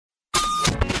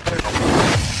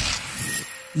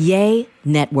Yay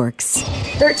Networks.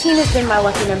 13 has been my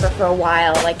lucky number for a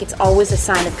while. Like, it's always a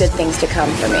sign of good things to come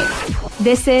for me.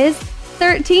 This is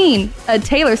 13, a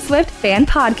Taylor Swift fan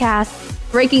podcast,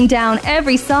 breaking down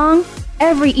every song,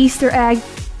 every Easter egg,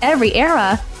 every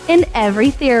era, and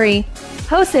every theory.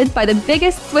 Hosted by the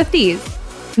biggest Swifties,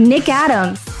 Nick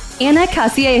Adams, Anna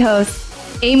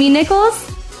Cassiejos, Amy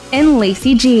Nichols, and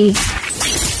Lacey G.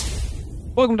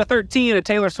 Welcome to 13, a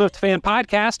Taylor Swift fan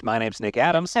podcast. My name's Nick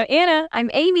Adams. I'm Anna.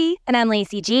 I'm Amy. And I'm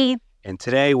Lacey G. And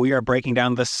today we are breaking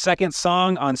down the second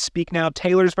song on Speak Now,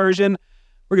 Taylor's version.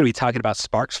 We're going to be talking about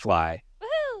Sparks Fly,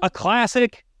 a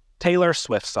classic Taylor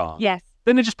Swift song. Yes.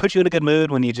 Doesn't it just put you in a good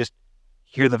mood when you just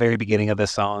hear the very beginning of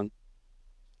this song?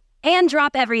 And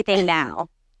drop everything now.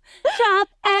 Drop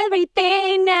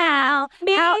everything now.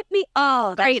 Meet me.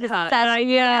 Oh, great hook.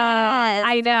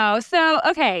 I know.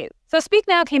 So Speak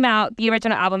Now came out, the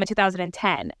original album, in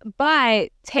 2010. But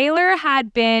Taylor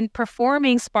had been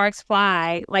performing Sparks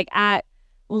Fly like at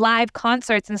live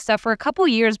concerts and stuff for a couple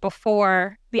years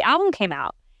before the album came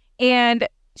out. And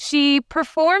she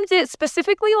performed it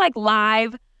specifically like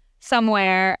live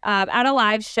somewhere at a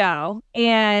live show.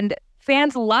 And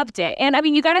fans loved it. And I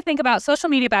mean, you got to think about social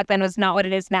media back then was not what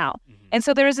it is now. Mm-hmm. And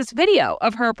so there was this video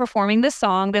of her performing this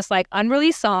song, this like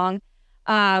unreleased song.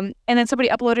 And then somebody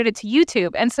uploaded it to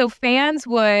YouTube. And so fans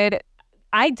would,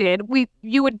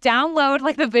 you would download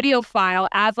like the video file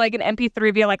as like an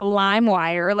MP3 via like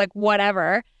LimeWire or like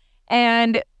whatever.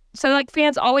 And so like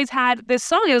fans always had this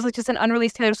song. It was like just an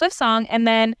unreleased Taylor Swift song. And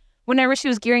then whenever she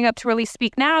was gearing up to release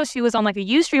Speak Now, she was on like a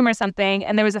Ustream or something.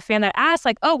 And there was a fan that asked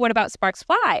like, oh, what about Sparks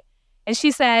Fly? And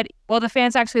she said, well, the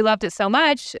fans actually loved it so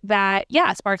much that,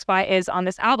 yeah, Sparks Fly is on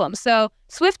this album. So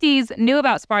Swifties knew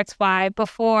about Sparks Fly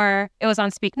before it was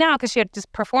on Speak Now because she had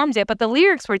just performed it, but the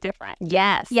lyrics were different.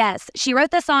 Yes. She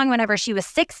wrote the song whenever she was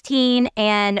 16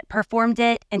 and performed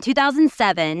it in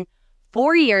 2007,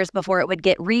 4 years before it would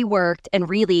get reworked and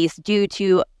released due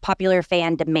to popular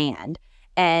fan demand.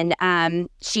 And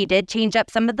she did change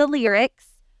up some of the lyrics.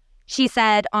 She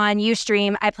said on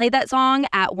Ustream, I played that song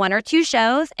at 1 or 2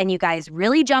 shows and you guys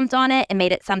really jumped on it and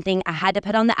made it something I had to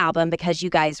put on the album because you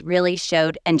guys really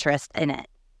showed interest in it.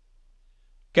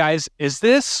 Guys, is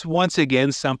this once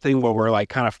again something where we're like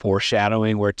kind of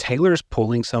foreshadowing where Taylor's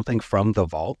pulling something from the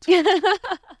vault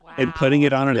and putting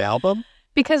it on an album?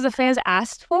 Because the fans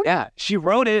asked for it? Yeah, she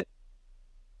wrote it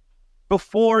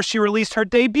before she released her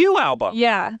debut album.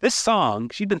 Yeah. This song,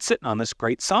 she'd been sitting on this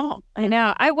great song. I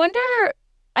know. I wonder...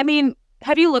 I mean,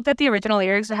 have you looked at the original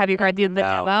lyrics or have you heard the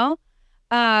demo?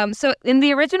 So in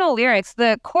the original lyrics,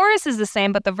 the chorus is the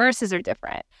same, but the verses are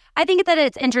different. I think that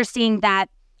it's interesting that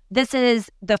this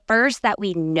is the first that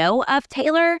we know of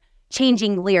Taylor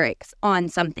changing lyrics on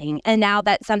something. And now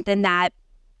that's something that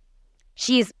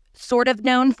she's sort of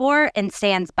known for and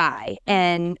stands by.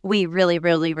 And we really,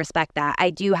 really respect that. I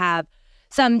do have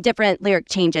some different lyric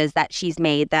changes that she's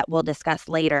made that we'll discuss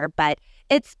later. But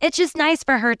it's just nice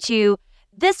for her to...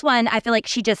 This one, I feel like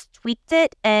she just tweaked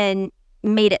it and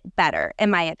made it better,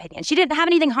 in my opinion. She didn't have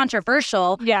anything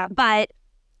controversial, but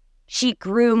she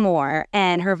grew more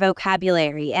and her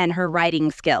vocabulary and her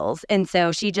writing skills. And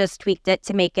so she just tweaked it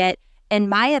to make it, in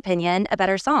my opinion, a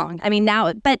better song. I mean,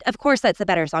 now, but of course that's a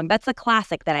better song. That's a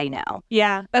classic that I know.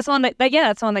 Yeah, that's one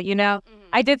that's one that you know. Mm-hmm.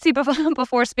 I did see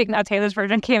before Speak Now Taylor's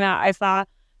version came out, I saw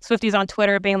Swifties on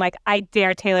Twitter being like, I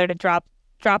dare Taylor to drop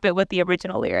it with the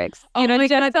original lyrics. You know,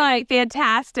 just like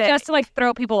fantastic. Just to like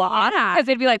throw people off. Because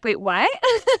they'd be like, wait, what?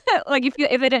 Like if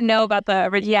they didn't know about the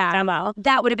original demo.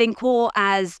 That would have been cool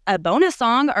as a bonus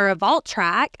song or a vault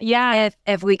track. Yeah.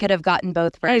 If we could have gotten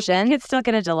both versions. You could still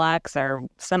get a deluxe or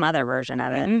some other version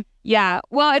of it. Mm-hmm. Yeah.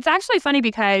 Well, it's actually funny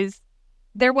because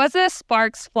there was a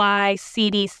Sparks Fly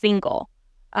CD single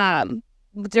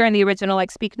during the original like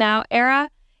Speak Now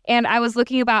era. And I was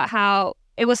looking about how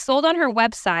it was sold on her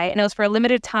website and it was for a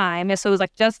limited time. And so it was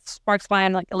like just Sparks Fly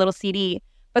and like a little CD.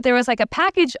 But there was like a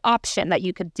package option that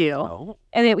you could do. Oh.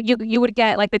 And you would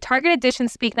get like the Target Edition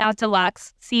Speak Now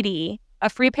Deluxe CD, a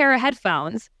free pair of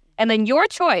headphones, and then your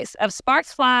choice of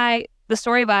Sparks Fly, The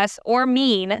Story of Us, or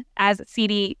Mean as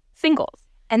CD singles.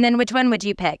 And then which one would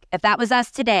you pick? If that was us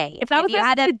today. If that was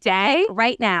us today.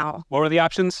 Right now. What were the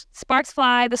options? Sparks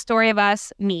Fly, The Story of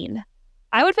Us, Mean.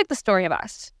 I would pick The Story of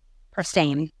Us.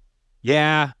 Same.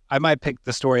 Yeah, I might pick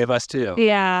The Story of Us too.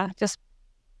 Yeah,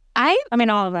 I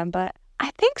mean all of them, but I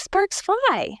think Sparks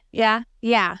Fly. Yeah.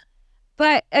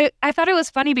 But I thought it was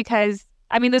funny because,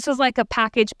 I mean, this was like a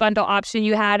package bundle option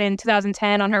you had in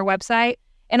 2010 on her website.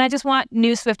 And I just want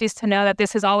new Swifties to know that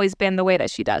this has always been the way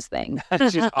that she does things.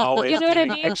 She's always You know what I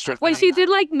doing mean? extra When things. she did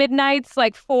like Midnight's,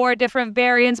 like 4 different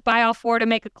variants, buy all 4 to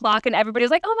make a clock, and everybody was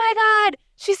like, oh my God,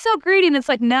 she's so greedy. And it's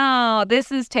like, no,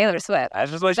 this is Taylor Swift. That's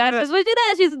just what she That's does. just what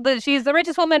she does. She's the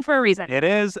richest woman for a reason. It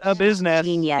is a business.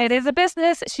 Genius. It is a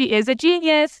business. She is a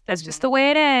genius. That's just the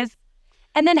way it is.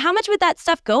 And then how much would that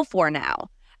stuff go for now?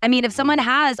 I mean, if someone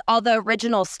has all the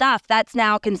original stuff, that's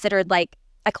now considered like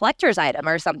a collector's item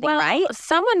or something, right?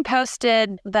 Someone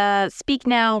posted the Speak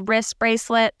Now wrist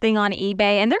bracelet thing on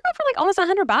eBay, and they're going for like almost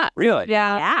 $100. Really?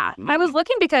 Yeah. Yeah. I was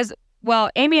looking because,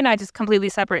 well, Amy and I just completely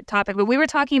separate topic, but we were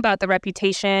talking about the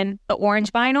Reputation, the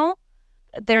orange vinyl.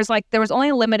 There was only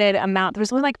a limited amount. There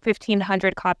was only like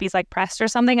 1,500 copies like pressed or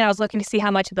something. And I was looking to see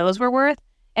how much those were worth.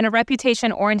 And a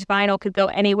Reputation orange vinyl could go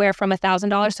anywhere from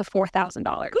 $1,000 to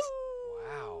 $4,000.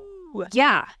 Wow.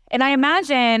 Yeah. And I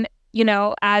imagine, you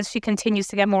know, as she continues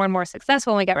to get more and more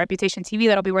successful and we get Reputation TV,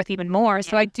 that'll be worth even more.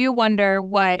 So I do wonder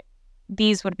what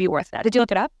these would be worth now. Did you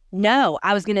look it up? No,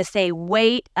 I was going to say,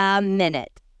 wait a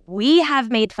minute. We have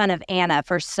made fun of Anna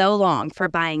for so long for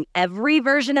buying every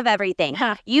version of everything.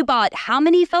 Huh. You bought how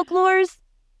many folklores?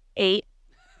 8.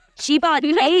 She bought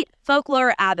 8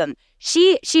 folklore albums.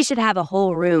 She should have a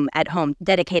whole room at home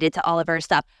dedicated to all of her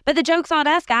stuff. But the joke's on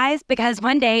us, guys, because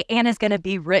one day Anna's going to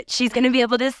be rich. She's going to be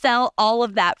able to sell all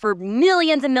of that for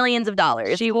millions and millions of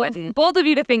dollars. She wouldn't. Bold of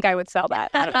you to think I would sell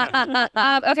that.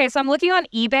 Okay, so I'm looking on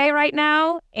eBay right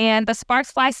now, and the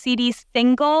Sparks Fly CD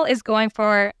single is going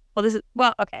for,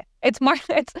 okay. It's marked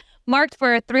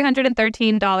for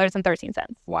 $313.13.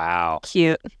 Wow.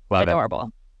 Cute. Love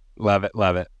Adorable. it. Love it.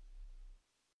 Love it.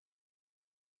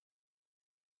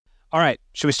 All right.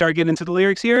 Should we start getting into the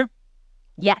lyrics here?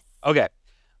 Yes. Okay.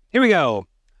 Here we go.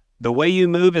 The way you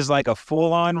move is like a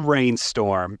full-on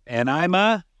rainstorm, and I'm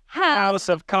a house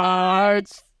of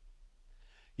cards.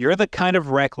 You're the kind of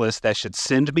reckless that should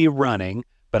send me running,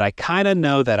 but I kind of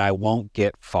know that I won't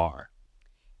get far.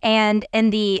 And in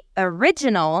the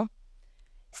original,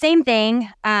 same thing,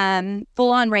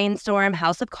 full-on rainstorm,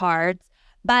 house of cards.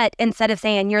 But instead of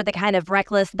saying, you're the kind of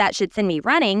reckless that should send me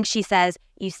running, she says,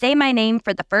 you say my name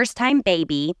for the first time,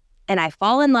 baby, and I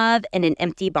fall in love in an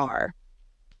empty bar.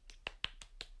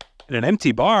 In an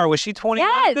empty bar? Was she 21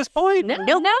 at this point?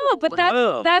 No, but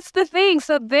Whoa. that's the thing.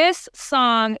 So this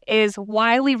song is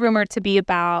widely rumored to be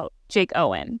about Jake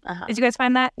Owen. Did you guys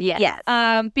find that? Yes.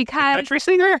 Because Country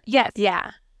singer? yes, Yeah.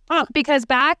 because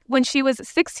back when she was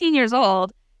 16 years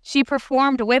old, she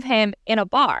performed with him in a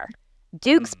bar.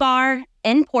 Duke's Bar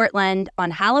in Portland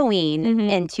on Halloween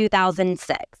Mhm. in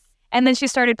 2006. And then she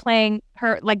started playing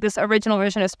her, like, this original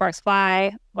version of Sparks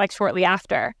Fly, like, shortly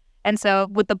after. And so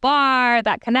with the bar,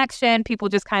 that connection, people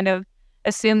just kind of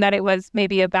assumed that it was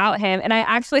maybe about him. And I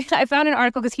found an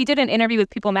article because he did an interview with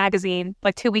People magazine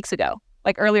like 2 weeks ago,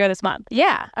 like earlier this month.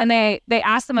 Yeah. And they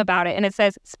asked him about it. And it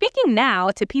says, speaking now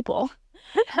to People,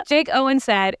 Jake Owen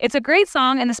said, it's a great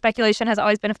song and the speculation has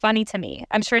always been funny to me.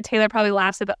 I'm sure Taylor probably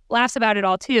laughs about it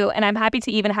all too. And I'm happy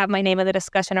to even have my name in the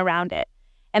discussion around it.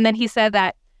 And then he said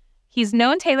that he's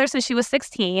known Taylor since she was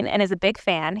 16 and is a big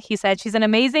fan. He said, she's an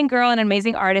amazing girl and an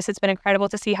amazing artist. It's been incredible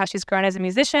to see how she's grown as a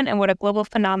musician and what a global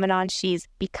phenomenon she's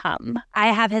become. I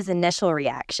have his initial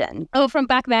reaction. Oh, from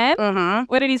back then? Mm-hmm.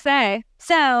 What did he say?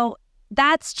 So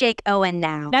that's Jake Owen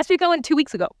now. That's me going 2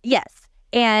 weeks ago. Yes.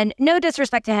 And no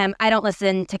disrespect to him, I don't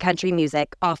listen to country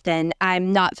music often.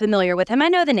 I'm not familiar with him. I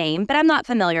know the name, but I'm not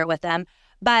familiar with him.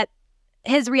 But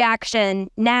his reaction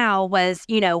now was,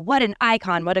 you know, what an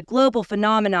icon, what a global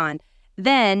phenomenon.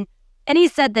 Then, and he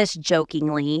said this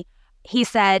jokingly, he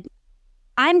said,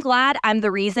 I'm glad I'm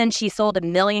the reason she sold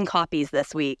 1 million copies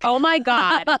this week. Oh my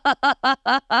God.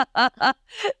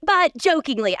 But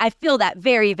jokingly, I feel that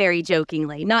very, very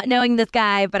jokingly. Not knowing this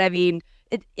guy, but I mean,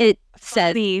 it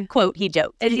says, quote, he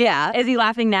joked. Yeah. Is he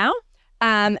laughing now?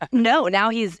 No, now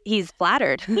he's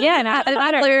flattered. Yeah, now it's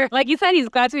matter. Like you said, he's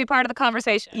glad to be part of the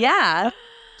conversation. Yeah.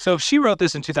 So she wrote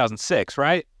this in 2006,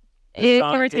 right?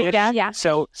 Yeah.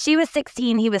 So, She was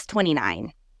 16, he was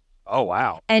 29. oh,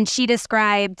 wow. And she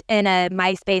described in a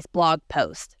MySpace blog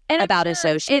post about a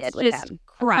show she did with him.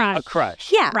 A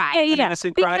crush. Yeah. Right. An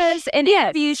innocent crush. Because in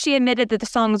interviews, she admitted that the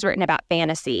song was written about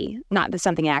fantasy, not that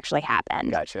something actually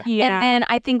happened. Gotcha. Yeah. And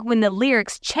I think when the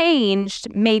lyrics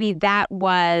changed, maybe that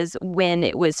was when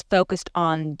it was focused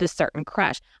on the certain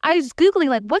crush. I was Googling,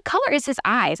 like, what color is his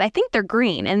eyes? I think they're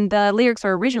green, and the lyrics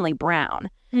were originally brown.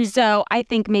 So I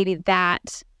think maybe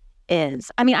that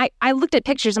is. I mean, I looked at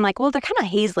pictures. I'm like, well, they're kind of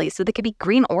hazily, so they could be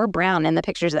green or brown in the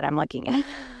pictures that I'm looking at.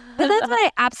 But that's what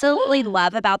I absolutely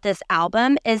love about this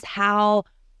album is how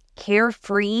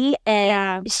carefree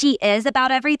and she is about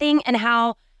everything and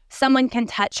how someone can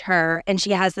touch her and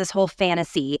she has this whole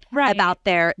fantasy about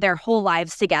their whole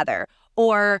lives together.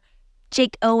 Or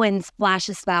Jake Owens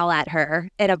flashes a smile at her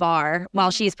at a bar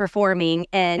while she's performing,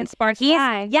 and sparks the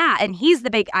eye. Yeah, and he's the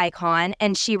big icon,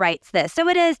 and she writes this. So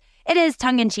it is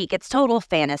tongue in cheek. It's total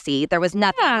fantasy. There was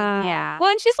nothing. Yeah. Well,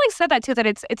 and she's like said that too, that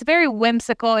it's very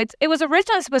whimsical. It was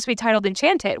originally supposed to be titled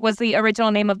Enchanted, was the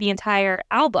original name of the entire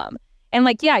album. And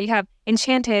like, yeah, you have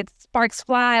Enchanted, Sparks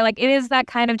Fly. Like, it is that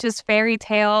kind of just fairy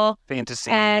tale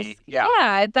fantasy.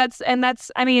 Yeah, that's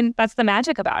the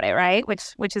magic about it, right?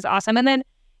 Which is awesome. And then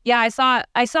yeah, I saw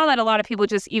that a lot of people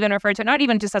just even refer to it, not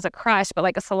even just as a crush, but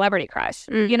like a celebrity crush.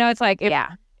 You know, it's like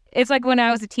it's like when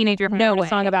I was a teenager, I wrote a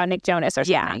song about Nick Jonas or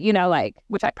something. You know, like,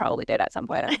 which I probably did at some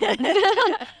point.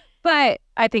 But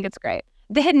I think it's great.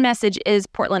 The hidden message is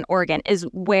Portland, Oregon, is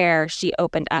where she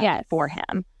opened up for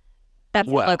him. That's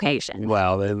the location.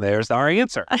 Well, then there's our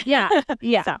answer. Yeah.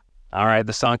 So. All right,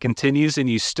 the song continues, and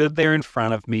you stood there in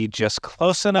front of me, just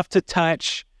close enough to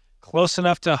touch, close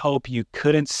enough to hope you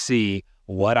couldn't see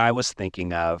what I was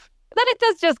thinking of. Then it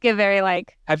does just get very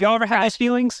like... Have y'all ever had those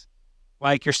feelings?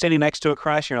 Like you're standing next to a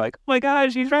crush and you're like, oh my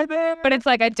gosh, he's right there. But it's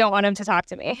like, I don't want him to talk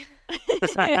to me.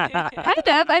 Kind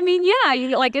of. I mean, yeah.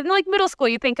 You, like in like middle school,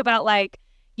 you think about like,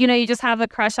 you know, you just have a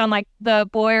crush on like the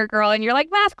boy or girl and you're like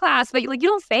math class, but like you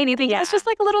don't say anything. Yeah. It's just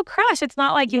like a little crush. It's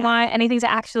not like you want anything to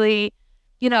actually,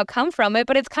 you know, come from it.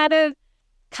 But it's kind of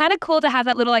cool to have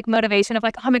that little like motivation of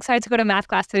like, oh, I'm excited to go to math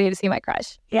class today to see my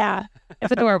crush. Yeah.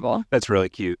 It's adorable. That's really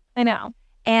cute. I know.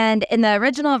 And in the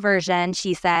original version,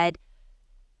 she said,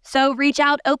 so reach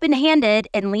out open-handed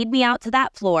and lead me out to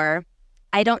that floor.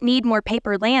 I don't need more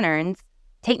paper lanterns.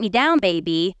 Take me down,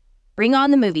 baby. Bring on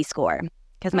the movie score.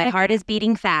 Because my heart is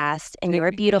beating fast and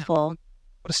you're beautiful.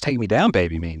 What does take me down,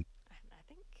 baby mean?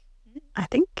 I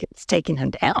think it's taking him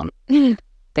down. I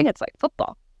think it's like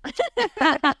football.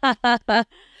 I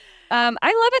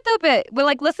love it though, but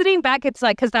like listening back, it's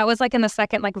like, because that was like in the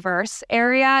second like verse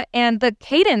area, and the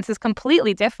cadence is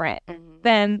completely different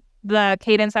than the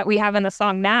cadence that we have in the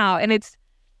song now, and it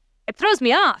throws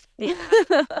me off. And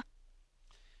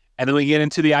then we get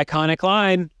into the iconic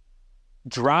line,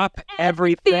 drop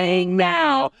everything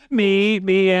now, meet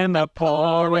me in the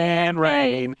pouring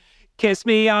rain, kiss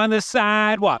me on the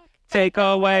sidewalk, take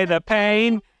away the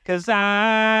pain, 'cause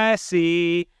I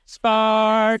see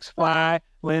sparks fly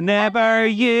whenever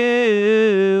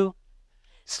you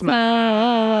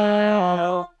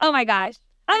smile. Oh my gosh.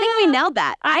 I think we nailed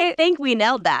that. I think we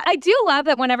nailed that. I do love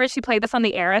that whenever she played this on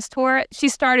the Eras tour, she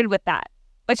started with that.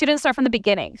 But she didn't start from the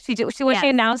beginning. She played it when she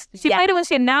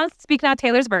announced Speak Now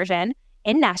Taylor's version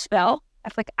in Nashville.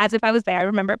 That's like as if I was there. I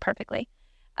remember it perfectly.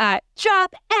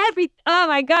 Drop everything. Oh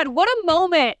my God, what a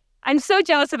moment. I'm so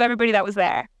jealous of everybody that was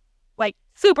there. Like,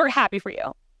 super happy for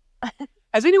you.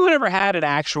 Has anyone ever had an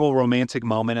actual romantic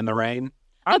moment in the rain?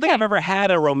 I don't think I've ever had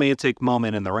a romantic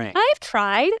moment in the rain. I've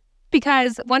tried,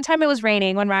 because one time it was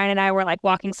raining when Ryan and I were like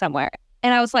walking somewhere.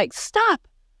 And I was like, stop.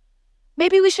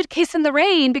 Maybe we should kiss in the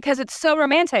rain because it's so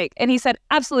romantic. And he said,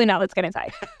 absolutely not. Let's get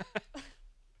inside.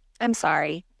 I'm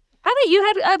sorry. Haven't you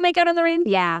had a make out in the rain?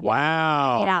 Yeah.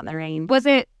 Wow. Get out in the rain.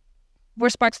 Were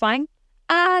sparks flying?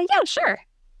 Yeah, sure.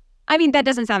 I mean, that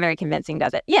doesn't sound very convincing,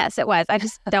 does it? Yes, it was. I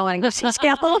just don't want to go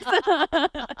details.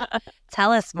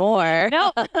 Tell us more.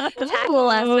 No. Tackle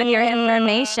us with your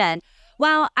information.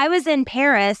 Well, I was in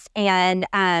Paris and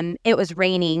it was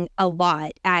raining a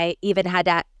lot. I even had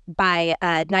to buy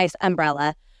a nice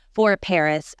umbrella for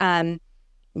Paris.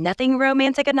 Nothing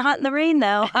romantic and hot in the rain,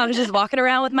 though. I was just walking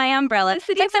around with my umbrella.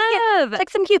 Took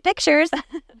some cute pictures.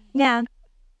 Yeah.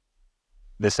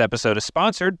 This episode is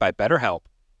sponsored by BetterHelp.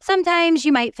 Sometimes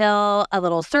you might feel a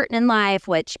little certain in life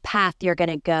which path you're going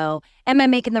to go. Am I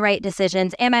making the right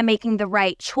decisions? Am I making the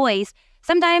right choice?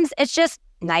 Sometimes it's just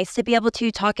nice to be able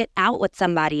to talk it out with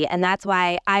somebody. And that's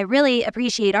why I really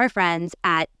appreciate our friends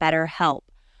at BetterHelp.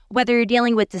 Whether you're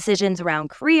dealing with decisions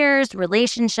around careers,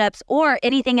 relationships, or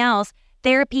anything else,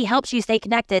 therapy helps you stay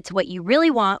connected to what you really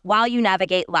want while you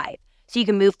navigate life, so you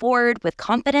can move forward with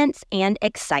confidence and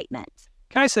excitement.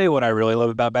 Can I say what I really love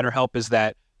about BetterHelp is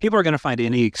that people are going to find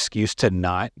any excuse to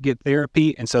not get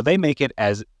therapy, and so they make it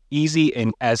as easy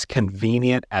and as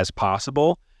convenient as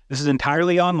possible. This is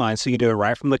entirely online, so you do it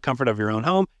right from the comfort of your own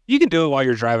home. You can do it while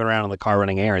you're driving around in the car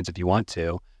running errands if you want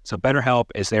to. So BetterHelp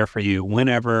is there for you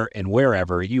whenever and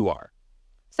wherever you are.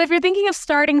 So if you're thinking of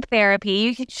starting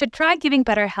therapy, you should try giving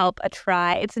BetterHelp a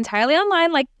try. It's entirely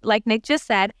online, like Nick just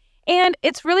said, and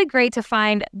it's really great to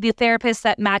find the therapist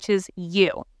that matches you.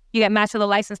 You get matched with a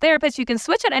licensed therapist. You can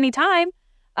switch at any time.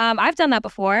 I've done that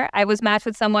before. I was matched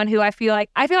with someone who I feel like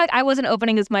I wasn't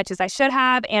opening as much as I should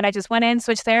have, and I just went in,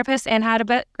 switched therapists, and had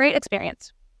a great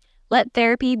experience. Let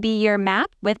therapy be your map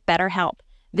with BetterHelp.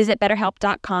 Visit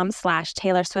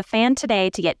betterhelp.com/Taylor Swift fan today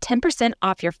to get 10%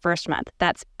 off your first month.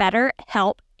 That's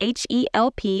BetterHelp,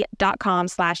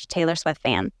 HELP.com/Taylor Swift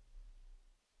fan.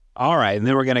 All right, and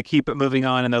then we're going to keep it moving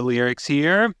on in the lyrics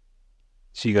here.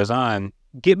 She goes on,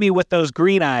 "Get me with those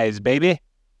green eyes, baby,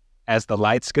 as the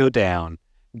lights go down.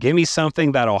 Give me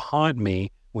something that'll haunt me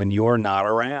when you're not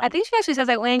around." I think she actually says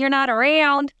like when you're not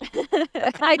around.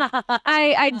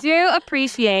 I do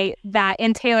appreciate that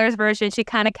in Taylor's version, she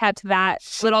kind of kept that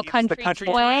little keeps the country country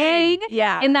twang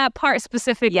Yeah. in that part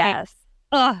specifically. Yes.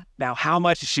 Ugh, Now, how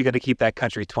much is she going to keep that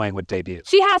country twang with debut?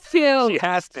 she has to. She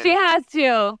has to. She has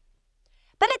to.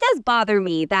 But it does bother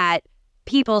me that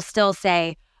people still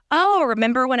say, oh,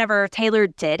 remember whenever Taylor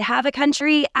did have a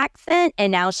country accent and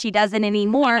now she doesn't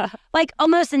anymore? Like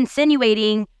almost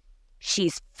insinuating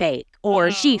she's fake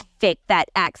or she faked that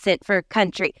accent for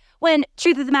country. When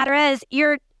truth of the matter is,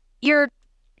 your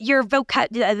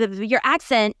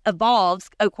accent evolves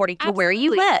according to where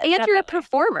you live. And you're a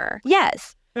performer.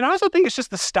 Yes. And I also think it's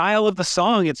just the style of the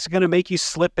song. It's going to make you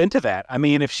slip into that. I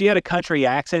mean, if she had a country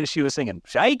accent and she was singing,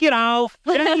 "Shake it off,"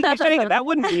 that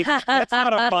wouldn't be, that's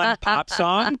not a fun pop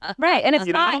song. Right. And it's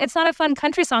You not know? it's not a fun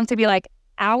country song to be like,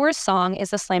 our song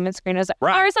is a slam and screen.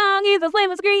 Right. Our song is a slam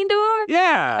and screen door.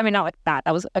 Yeah. I mean, not like that.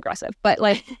 That was aggressive. But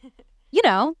like, you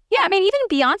know, Yeah, I mean, even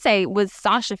Beyonce was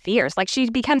Sasha Fierce. Like, she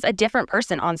becomes a different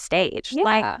person on stage. yeah.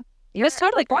 Like, you're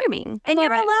totally charming. And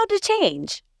you're allowed to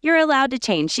change. You're allowed to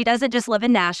change. She doesn't just live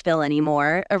in Nashville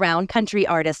anymore around country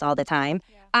artists all the time.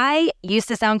 Yeah. I used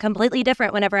to sound completely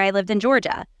different whenever I lived in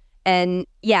Georgia. And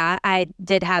yeah, I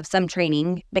did have some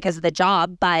training because of the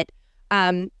job, but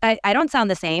I don't sound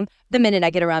the same. The minute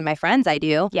I get around my friends, I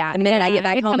do. Yeah. The minute I get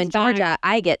back It home comes in Georgia,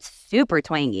 I get super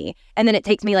twangy. And then it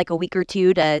takes me like a week or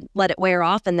two to let it wear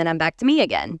off, and then I'm back to me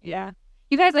again. Yeah.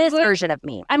 You guys, This version of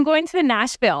me. I'm going to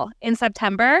Nashville in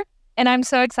September, and I'm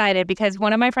so excited because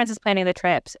one of my friends is planning the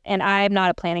trips, and I'm not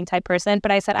a planning type person,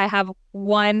 but I said I have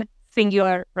one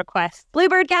singular request.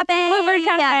 Bluebird Cafe. Bluebird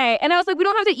Cafe. Yeah. And I was like, we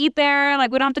don't have to eat there.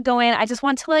 Like, we don't have to go in. I just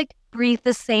want to, like, breathe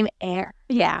the same air.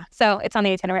 Yeah. So it's on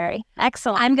the itinerary.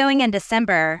 Excellent. I'm going in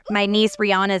December. My niece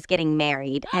Rihanna's getting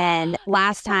married, and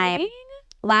last time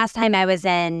I was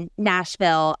in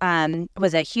Nashville,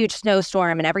 was a huge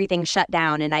snowstorm and everything shut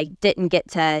down, and I didn't get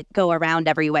to go around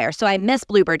everywhere. So I missed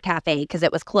Bluebird Cafe because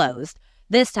it was closed.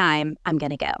 This time, I'm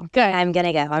gonna go. Good. I'm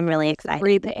gonna go. I'm really excited.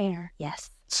 Breathe the air. Yes.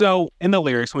 So in the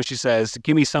lyrics, when she says,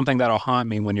 "Give me something that'll haunt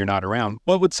me when you're not around,"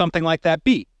 what would something like that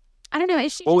be? I don't know.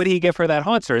 Is she What would he give her that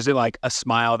haunts her? Is it like a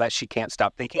smile that she can't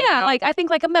stop thinking Yeah, about? like, I think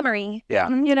like a memory. Yeah.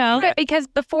 You know? But because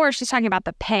before she's talking about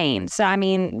the pain. So, I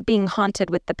mean, being haunted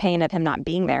with the pain of him not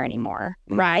being there anymore,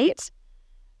 right?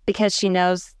 Because she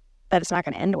knows that it's not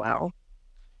going to end well.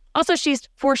 Also, she's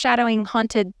foreshadowing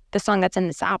Haunted, the song that's in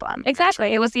this album.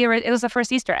 Exactly. It was the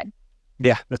first Easter egg.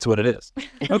 Yeah, that's what it is.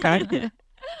 Okay.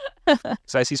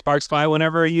 So I see sparks fly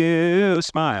whenever you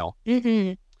smile.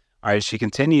 Mm-hmm. All right, she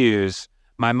continues.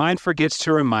 "My mind forgets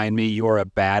to remind me you're a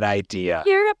bad idea.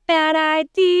 You're a bad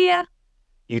idea.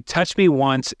 You touch me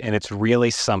once and it's really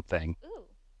something.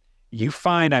 You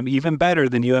find I'm even better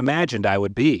than you imagined I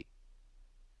would be."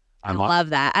 I love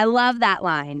that. I love that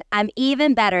line. I'm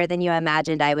even better than you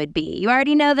imagined I would be. You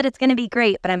already know that it's going to be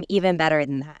great, but I'm even better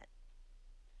than that.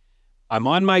 I'm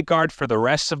on my guard for the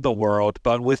rest of the world,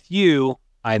 but with you,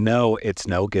 I know it's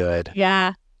no good.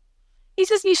 Yeah. He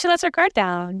says you should let her guard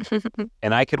down.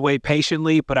 And I could wait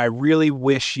patiently, but I really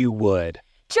wish you would.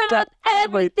 Drop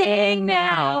everything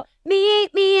now.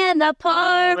 Meet me in the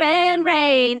pouring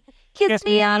rain. Kiss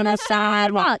me on the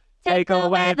sidewalk. Take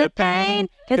away the pain.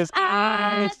 'Cause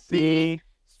I see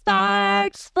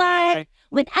sparks fly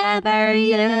whenever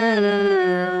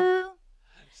you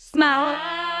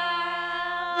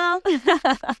smile.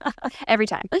 Every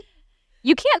time.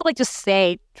 You can't, like, just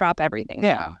say, drop everything.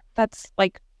 Yeah. That's,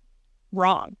 like,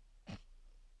 wrong.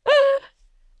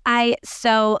 I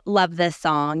so love this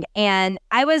song. And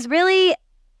I was really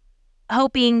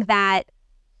hoping that,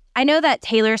 I know that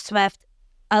Taylor Swift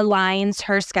aligns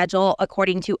her schedule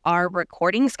according to our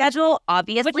recording schedule,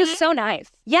 obviously. Which is so nice.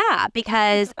 Yeah,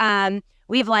 because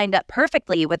we've lined up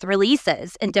perfectly with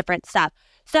releases and different stuff.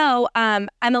 So I'm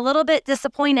a little bit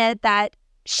disappointed that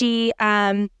she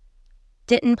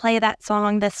didn't play that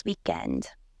song this weekend.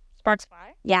 Sparks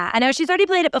fly. Yeah, I know she's already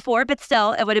played it before, but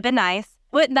still, it would have been nice.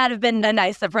 Wouldn't that have been a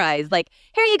nice surprise? Like,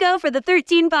 here you go for the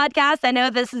 13 podcast. I know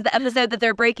this is the episode that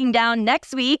they're breaking down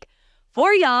next week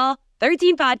for y'all.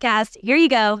 13 podcast. Here you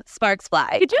go. Sparks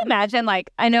fly. Could you imagine, like,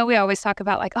 I know we always talk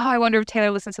about, like, oh, I wonder if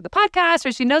Taylor listens to the podcast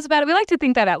or she knows about it. We like to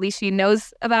think that at least she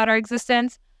knows about our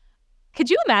existence. Could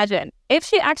you imagine if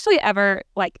she actually ever,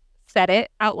 like, said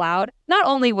it out loud, not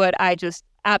only would I just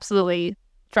absolutely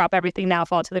drop everything now,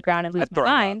 fall to the ground, and lose my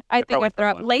mind, I think I'd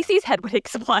throw up. Lacey's head would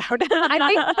explode.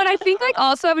 I think like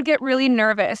also I would get really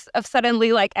nervous of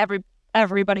suddenly like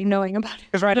everybody knowing about it.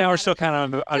 Because right now we're still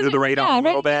kind of under the radar a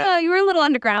little bit. You were a little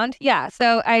underground. Yeah.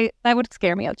 So that would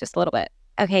scare me just a little bit.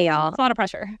 Okay, y'all. It's a lot of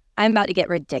pressure. I'm about to get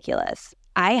ridiculous.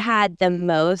 I had the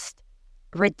most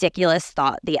ridiculous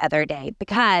thought the other day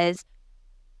because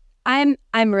I'm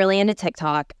really into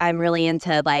TikTok. I'm really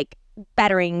into like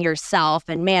bettering yourself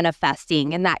and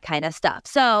manifesting and that kind of stuff.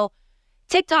 So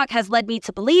TikTok has led me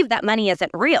to believe that money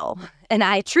isn't real. And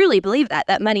I truly believe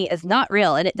that money is not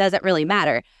real and it doesn't really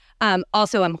matter.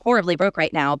 Also, I'm horribly broke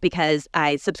right now because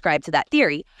I subscribe to that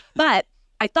theory. But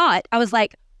I was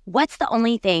like, what's the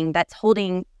only thing that's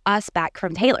holding us back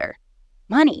from Taylor?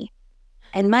 Money.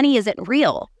 And money isn't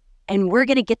real. And we're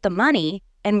going to get the money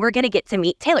and we're going to get to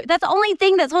meet Taylor. That's the only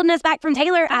thing that's holding us back from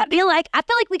Taylor. I feel like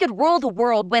we could rule the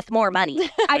world with more money.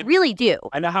 I really do.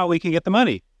 I know how we can get the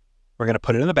money. We're going to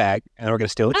put it in the bag and then we're going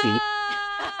to steal the key.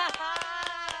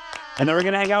 And then we're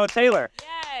going to hang out with Taylor.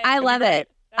 Yay. I love it.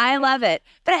 I love it.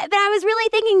 But I was really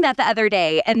thinking that the other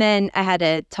day, and then I had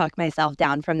to talk myself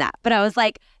down from that. But I was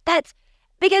like, that's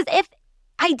because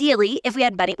ideally, if we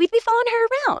had money, we'd be following her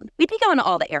around. We'd be going to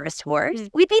all the Eras tours.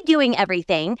 We'd be doing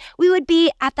everything. We would be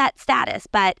at that status.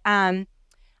 But I'm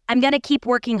going to keep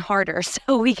working harder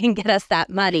so we can get us that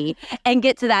money and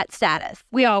get to that status.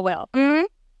 We all will. Mm-hmm.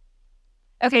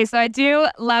 Okay, so I do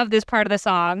love this part of the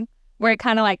song where it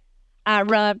kind of like, I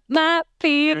run my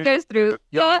fingers through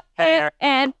your hair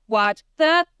and watch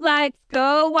the lights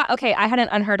go wild. Okay, I had an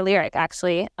unheard lyric,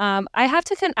 actually. I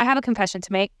have a confession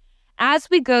to make. As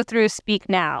we go through Speak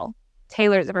Now,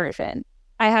 Taylor's version,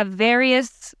 I have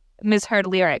various misheard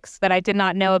lyrics that I did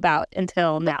not know about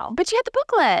until now. But you had the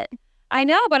booklet. I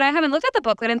know, but I haven't looked at the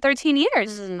booklet in 13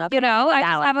 years. Okay. You know,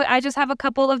 I just have a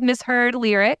couple of misheard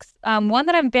lyrics. One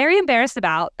that I'm very embarrassed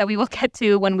about that we will get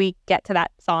to when we get to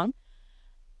that song.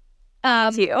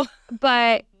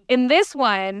 But in this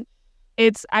one,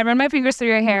 it's I run my fingers through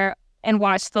your hair and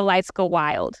watch the lights go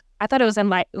wild. I thought it was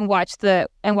watch the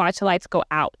lights go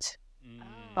out.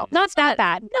 Well, not that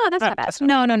bad. No, that's not bad.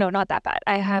 No, not that bad.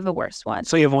 I have a worse one.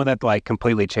 So you have one that like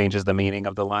completely changes the meaning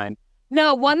of the line?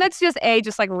 No, one that's just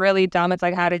just like really dumb. It's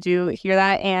like, how did you hear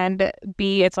that? And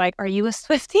B, it's like, are you a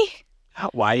Swiftie?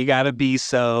 Why you gotta be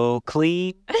so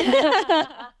clean?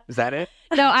 Is that it?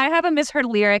 No, I have a misheard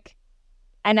lyric.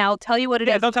 And I'll tell you what it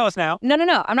is. Don't tell us now. No.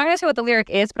 I'm not going to say what the lyric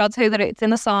is, but I'll tell you that it's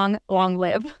in the song Long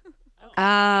Live.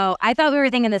 Oh, I thought we were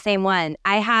thinking the same one.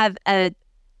 I have a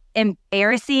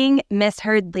embarrassing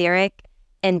misheard lyric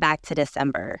in Back to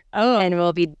December. Oh. And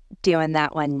we'll be doing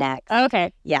that one next.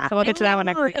 Okay. Yeah. So we'll get to that one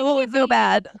next week. It won't feel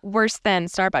bad. Worse than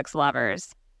Starbucks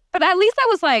lovers. But at least that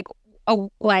was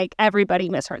like everybody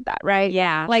misheard that, right?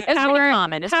 Yeah. Like it's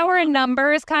common. Power in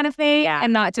numbers kind of thing. Yeah.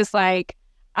 And not just like,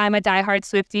 I'm a diehard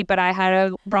Swiftie, but I had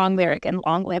a wrong lyric in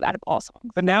Long Live out of all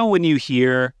songs. But now when you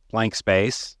hear blank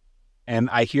space and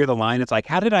I hear the line, it's like,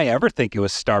 how did I ever think it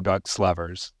was Starbucks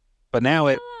lovers? But now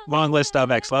it long list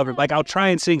of ex-lovers. Like I'll try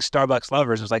and sing Starbucks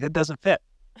lovers. It's like, it doesn't fit.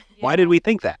 Yeah. Why did we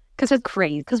think that? Because it's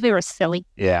crazy. Because we were silly.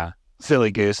 Yeah.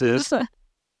 Silly gooses.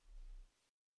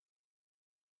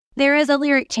 There is a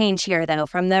lyric change here, though,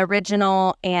 from the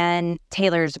original and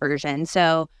Taylor's version.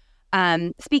 So,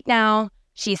 Speak Now,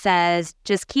 she says,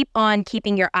 just keep on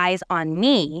keeping your eyes on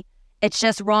me. It's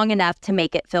just wrong enough to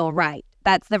make it feel right.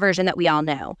 That's the version that we all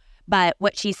know. But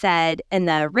what she said in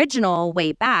the original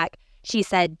way back, she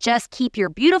said, just keep your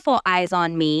beautiful eyes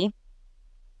on me.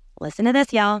 Listen to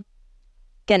this, y'all.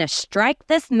 Gonna strike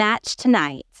this match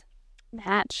tonight.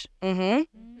 Match. Mm-hmm.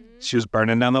 She was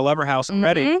burning down the lover house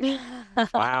already.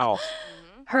 Mm-hmm. Wow.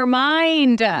 Her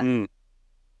mind.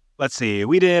 Let's see.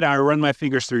 We did I run my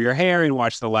fingers through your hair and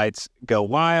watch the lights go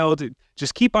wild.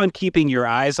 Just keep on keeping your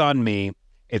eyes on me.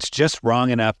 It's just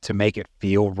wrong enough to make it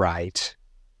feel right.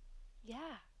 Yeah.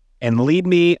 And lead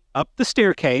me up the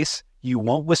staircase. You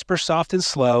won't whisper soft and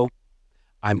slow.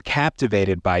 I'm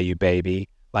captivated by you, baby,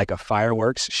 like a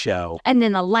fireworks show. And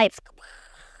then the lights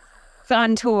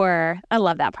On tour. I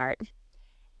love that part.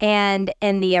 And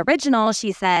in the original,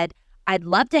 she said, I'd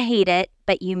love to hate it,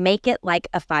 but you make it like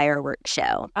a fireworks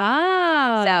show.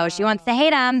 Oh. So she wants to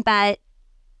hate him, but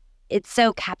it's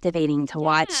so captivating to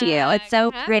watch you. It's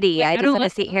so pretty. I just want to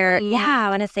sit here. Yeah, I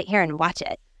want to sit here and watch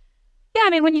it. Yeah, I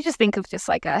mean, when you just think of just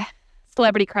like a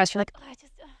celebrity crush, you're like, oh,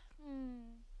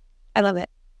 I love it.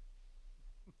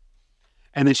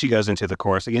 And then she goes into the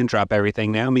chorus again. Drop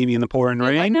everything now. Meet me in the pouring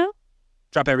rain. No?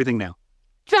 Drop everything now.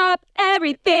 Drop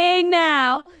everything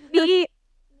now.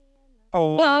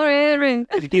 Oh.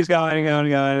 It keeps going.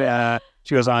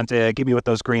 She goes on to Give Me With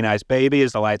Those Green Eyes, Baby,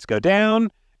 as the lights go down.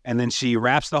 And then she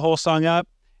wraps the whole song up,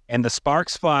 and the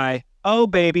sparks fly. Oh,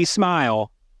 baby,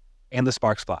 smile. And the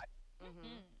sparks fly. Mm-hmm.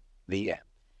 The end.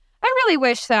 I really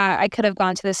wish that I could have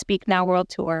gone to the Speak Now World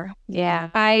Tour. Yeah.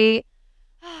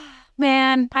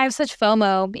 Man, I have such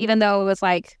FOMO, even though it was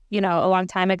like, a long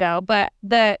time ago. But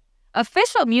the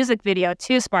official music video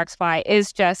to Sparks Fly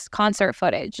is just concert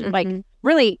footage. Mm-hmm. Like,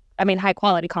 really, high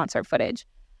quality concert footage.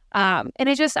 And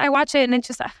I watch it and I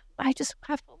just have FOMO. I just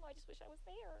wish I was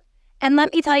there. And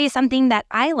let me tell you something that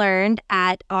I learned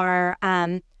at our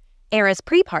Eras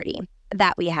pre-party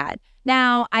that we had.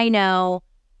 Now, I know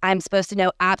I'm supposed to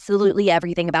know absolutely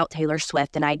everything about Taylor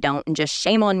Swift, and I don't, and just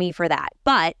shame on me for that.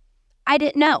 But I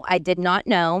didn't know. I did not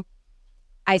know.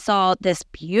 I saw this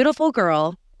beautiful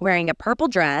girl wearing a purple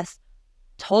dress,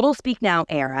 total Speak Now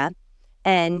era,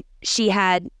 and she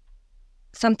had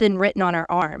something written on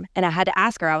her arm. And I had to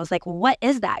ask her, I was like, what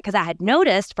is that? Because I had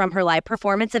noticed from her live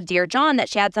performance of Dear John that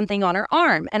she had something on her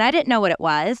arm, and I didn't know what it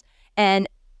was. And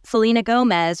Selena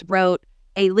Gomez wrote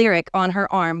a lyric on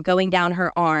her arm, going down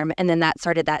her arm, and then that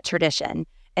started that tradition.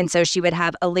 And so she would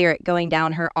have a lyric going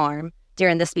down her arm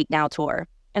during the Speak Now tour.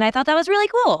 And I thought that was really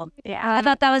cool. Yeah. I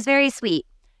thought that was very sweet.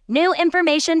 New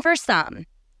information for some,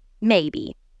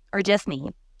 maybe, or just me.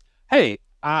 Hey,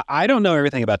 I don't know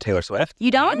everything about Taylor Swift.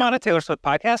 You don't? I'm on a Taylor Swift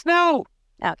podcast. No.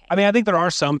 Okay. I think there are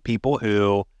some people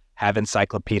who have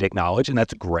encyclopedic knowledge, and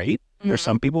that's great. Mm-hmm. There's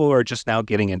some people who are just now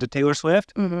getting into Taylor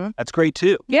Swift. Mm-hmm. That's great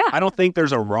too. Yeah. I don't think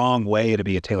there's a wrong way to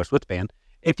be a Taylor Swift fan.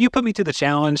 If you put me to the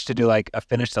challenge to do like a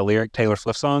finish the lyric Taylor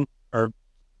Swift song or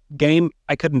game,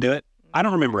 I couldn't do it. I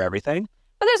don't remember everything.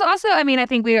 But there's also, I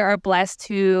think we are blessed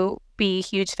to be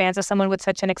huge fans of someone with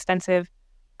such an extensive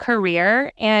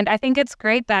career. And I think it's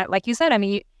great that, like you said,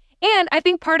 and I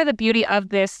think part of the beauty of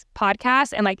this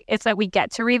podcast and it's that we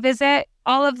get to revisit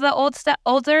all of the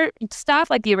older stuff,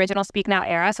 like the original Speak Now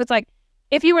era. So it's like,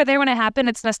 if you were there when it happened,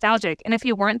 it's nostalgic. And if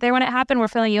you weren't there when it happened, we're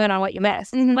filling you in on what you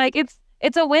missed. Mm-hmm.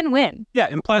 It's a win-win. Yeah.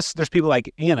 And plus there's people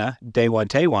like Anna, Day One,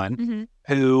 mm-hmm.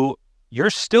 who you're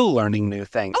still learning new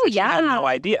things. Oh, yeah. You had no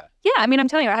idea. Yeah. I'm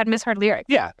telling you, I had misheard lyrics.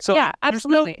 Yeah. So yeah,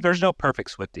 absolutely. There's no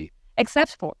perfect Swiftie.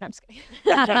 Except for, no, I'm just kidding.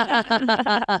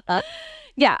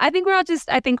 Yeah, I think we're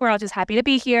all just happy to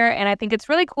be here, and I think it's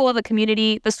really cool. The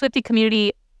Swiftie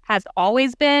community has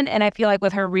always been, and I feel like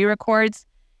with her re-records,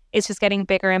 it's just getting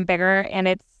bigger and bigger, and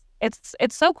it's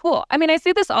so cool. I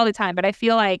say this all the time, but I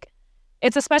feel like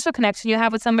it's a special connection you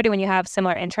have with somebody when you have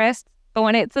similar interests. But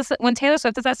when Taylor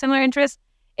Swift has that similar interest,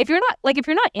 if you're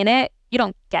not in it, you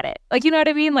don't get it. You know what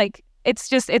I mean? It's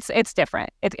just it's different.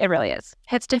 It really is.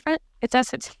 It's different. It's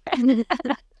different.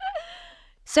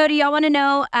 So do y'all want to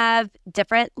know of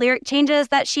different lyric changes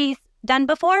that she's done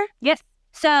before? Yes.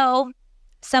 So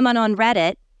someone on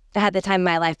Reddit, I had the time of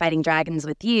my life fighting dragons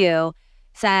with you,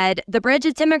 said, the bridge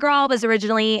of Tim McGraw was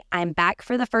originally, I'm back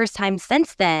for the first time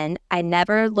since then. I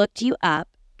never looked you up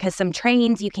because some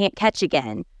trains you can't catch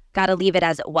again. Gotta leave it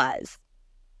as it was.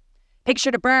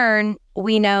 Picture to Burn,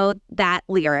 we know that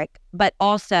lyric, but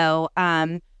also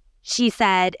she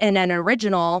said in an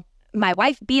original, my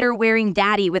wife beat her wearing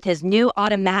daddy with his new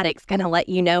automatic's gonna let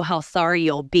you know how sorry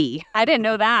you'll be. I didn't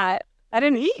know that. I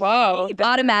didn't. Whoa.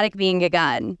 Automatic being a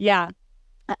gun. Yeah.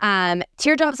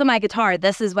 Teardrops on my guitar.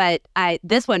 This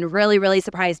one really, really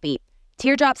surprised me.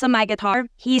 Teardrops on my guitar.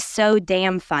 He's so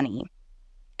damn funny.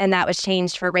 And that was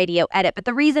changed for radio edit. But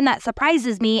the reason that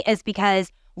surprises me is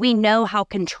because we know how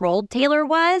controlled Taylor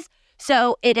was.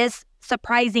 So it is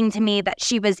surprising to me that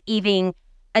she was even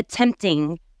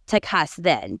attempting to cuss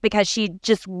then, because she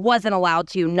just wasn't allowed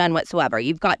to, none whatsoever.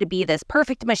 You've got to be this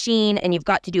perfect machine and you've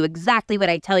got to do exactly what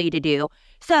I tell you to do.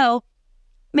 So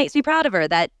makes me proud of her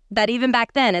that even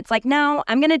back then, it's like, no,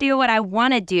 I'm going to do what I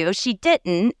want to do. She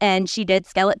didn't, and she did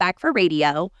scale it back for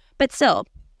radio, but still,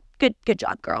 good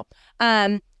job, girl.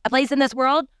 A Place in This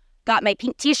World, got my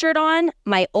pink t-shirt on,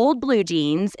 my old blue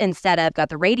jeans, instead of got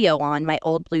the radio on, my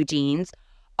old blue jeans.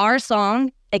 Our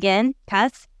song, again,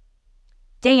 cuss.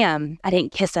 Damn, I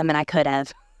didn't kiss him and I could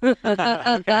have.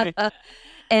 Okay.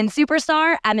 And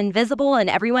Superstar, I'm invisible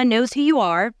and everyone knows who you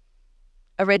are.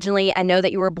 Originally, I know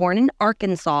that you were born in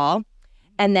Arkansas.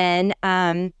 And then,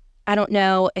 I don't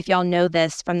know if y'all know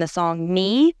this from the song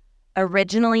Me.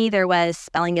 Originally, there was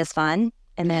Spelling is Fun.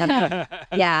 And then,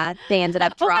 yeah, they ended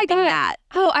up dropping that.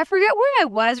 Oh, I forget where I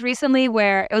was recently,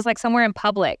 where it was somewhere in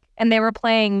public and they were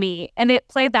playing Me and it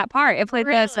played that part. It played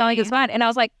the Spelling is Fun. And I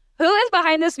was like, who is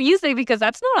behind this music? Because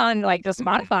that's not on just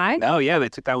Spotify. No, yeah, they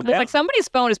took that one down. Somebody's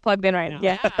phone is plugged in right now.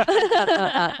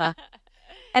 Yeah.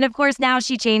 And of course, now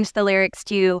she changed the lyrics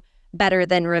to Better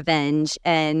Than Revenge,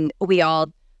 and we all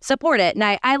support it. And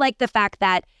I like the fact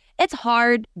that it's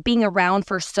hard being around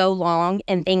for so long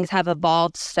and things have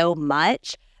evolved so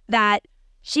much that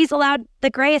she's allowed the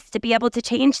grace to be able to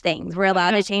change things. We're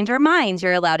allowed to change our minds.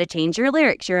 You're allowed to change your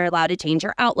lyrics. You're allowed to change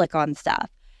your outlook on stuff.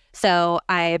 So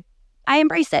I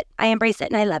embrace it. I embrace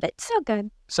it and I love it. So good.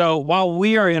 So while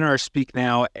we are in our Speak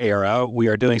Now era, we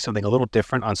are doing something a little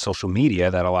different on social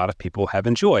media that a lot of people have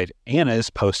enjoyed. Anna is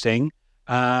posting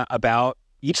about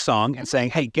each song and saying,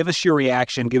 hey, give us your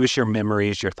reaction, give us your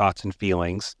memories, your thoughts and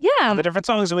feelings. Yeah. The different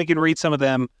songs, and we can read some of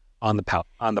them on the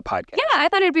podcast. Yeah, I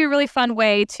thought it'd be a really fun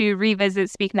way to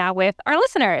revisit Speak Now with our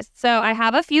listeners. So I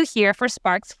have a few here for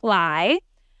Sparks Fly.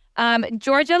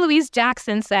 Georgia Louise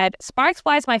Jackson said, Sparks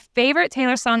Fly is my favorite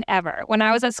Taylor song ever. When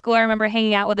I was at school, I remember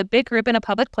hanging out with a big group in a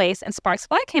public place and Sparks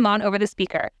Fly came on over the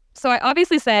speaker. So I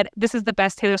obviously said, this is the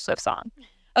best Taylor Swift song.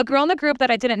 A girl in the group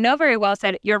that I didn't know very well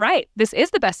said, you're right, this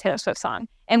is the best Taylor Swift song.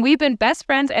 And we've been best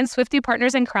friends and Swiftie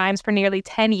partners in crimes for nearly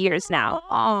 10 years now.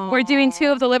 Aww. We're doing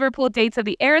 2 of the Liverpool dates of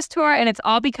the Eras Tour, and it's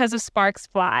all because of Sparks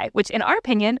Fly, which in our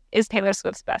opinion is Taylor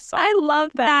Swift's best song. I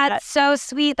love that. That's so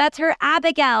sweet. That's her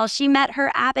Abigail. She met her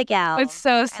Abigail. It's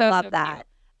so I love so that. cute.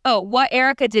 Oh, what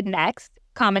Erica did next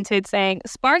commented saying,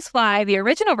 Sparks Fly, the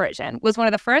original version, was one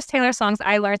of the first Taylor songs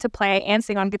I learned to play and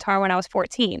sing on guitar when I was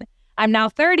 14. I'm now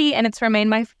 30 and it's remained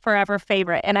my forever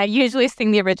favorite. And I usually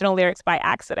sing the original lyrics by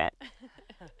accident,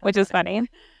 which is funny.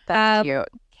 That's cute.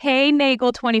 K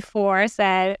Nagel 24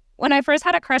 said, when I first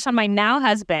had a crush on my now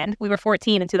husband, we were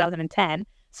 14 in 2010,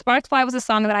 Sparks Fly was a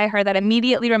song that I heard that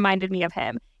immediately reminded me of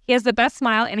him. He has the best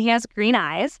smile and he has green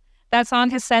eyes. That song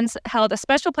has since held a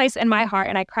special place in my heart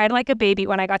and I cried like a baby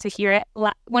when I got to hear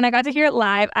it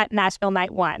live at Nashville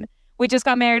Night 1. We just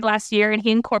got married last year and he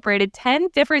incorporated 10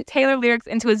 different Taylor lyrics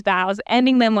into his vows,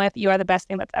 ending them with, you are the best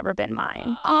thing that's ever been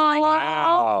mine. Oh,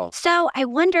 Wow. So I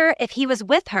wonder if he was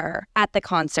with her at the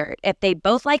concert, if they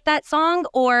both liked that song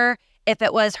or if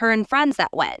it was her and friends that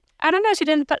went. I don't know. She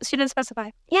didn't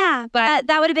specify. Yeah, but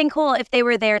that would have been cool if they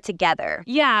were there together.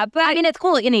 Yeah, but I mean, it's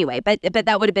cool anyway, but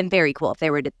that would have been very cool if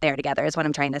they were there together is what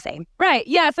I'm trying to say. right.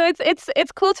 Yeah. So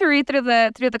it's cool to read through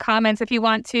the comments if you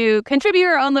want to contribute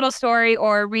your own little story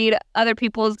or read other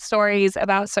people's stories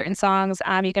about certain songs.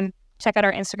 You can check out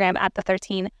our Instagram at the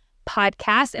 13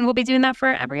 podcast, and we'll be doing that for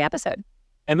every episode.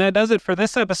 And that does it for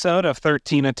this episode of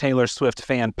 13, a Taylor Swift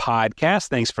Fan Podcast.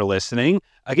 Thanks for listening.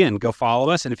 Again, go follow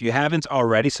us. And if you haven't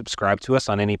already, subscribe to us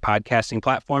on any podcasting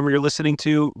platform you're listening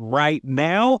to right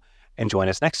now. And join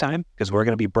us next time because we're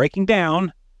going to be breaking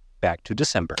down Back to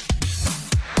December.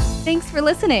 Thanks for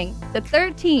listening to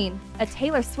 13, a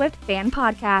Taylor Swift Fan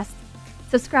Podcast.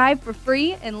 Subscribe for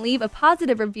free and leave a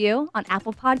positive review on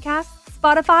Apple Podcasts,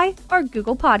 Spotify, or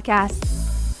Google Podcasts.